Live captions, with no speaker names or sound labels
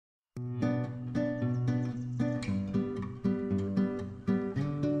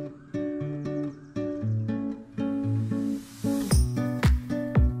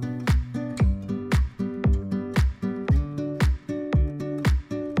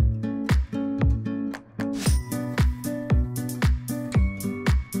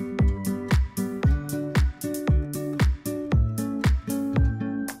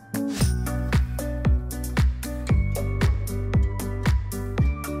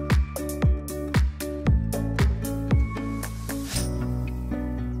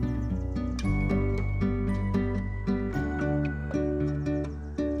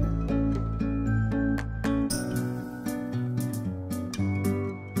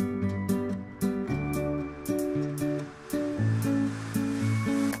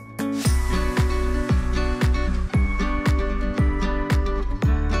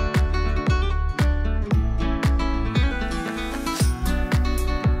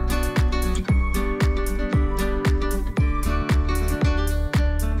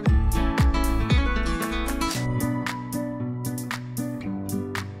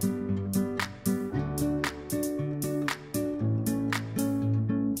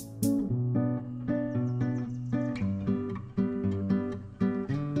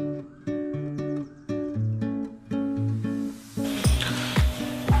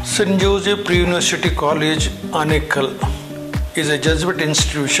St. Joseph Pre-University College, Anekal is a Jesuit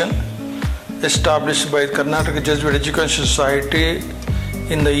institution established by the Karnataka Jesuit Education Society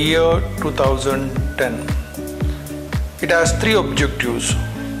in the year 2010. It has three objectives: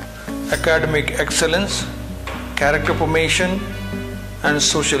 academic excellence, character formation, and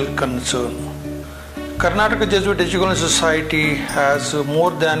social concern. Karnataka Jesuit Education Society has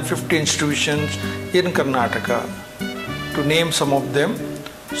more than 50 institutions in Karnataka. To name some of them: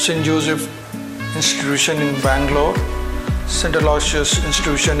 St. Joseph Institution in Bangalore, St. Aloysius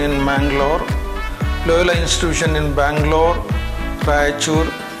Institution in Mangalore, Loyola Institution in Bangalore, Raichur,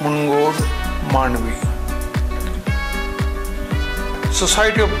 Mungod, Manvi.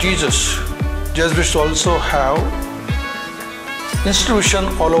 Society of Jesus. Jesuits also have institutions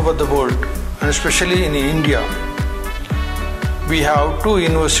all over the world, and especially in India. We have two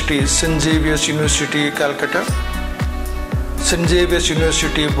universities: St. Xavier's University, Calcutta, St. Xavier's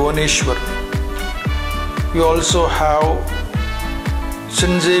University, Bhubaneswar. We also have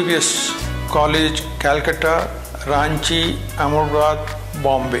St. Xavier's College, Calcutta, Ranchi, Ahmedabad,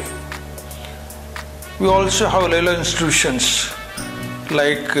 Bombay. We also have Loyola institutions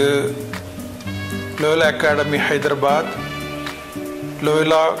like Loyola Academy, Hyderabad,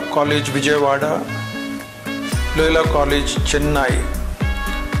 Loyola College, Vijayawada, Loyola College, Chennai,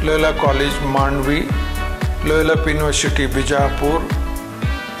 Loyola College, Manvi, Loyola University, Bijapur,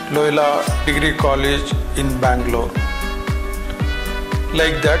 Loyola Degree College in Bangalore.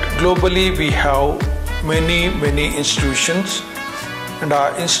 Like that, globally we have many institutions, and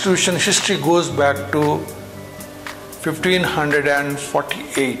our institution history goes back to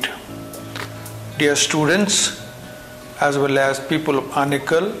 1548. Dear students, as well as people of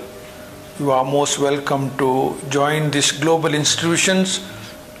Anekal, you are most welcome to join these global institutions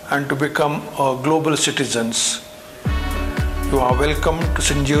and to become global citizens. You are welcome to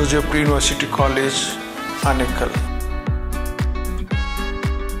St. Joseph Pre-University College, Anekal.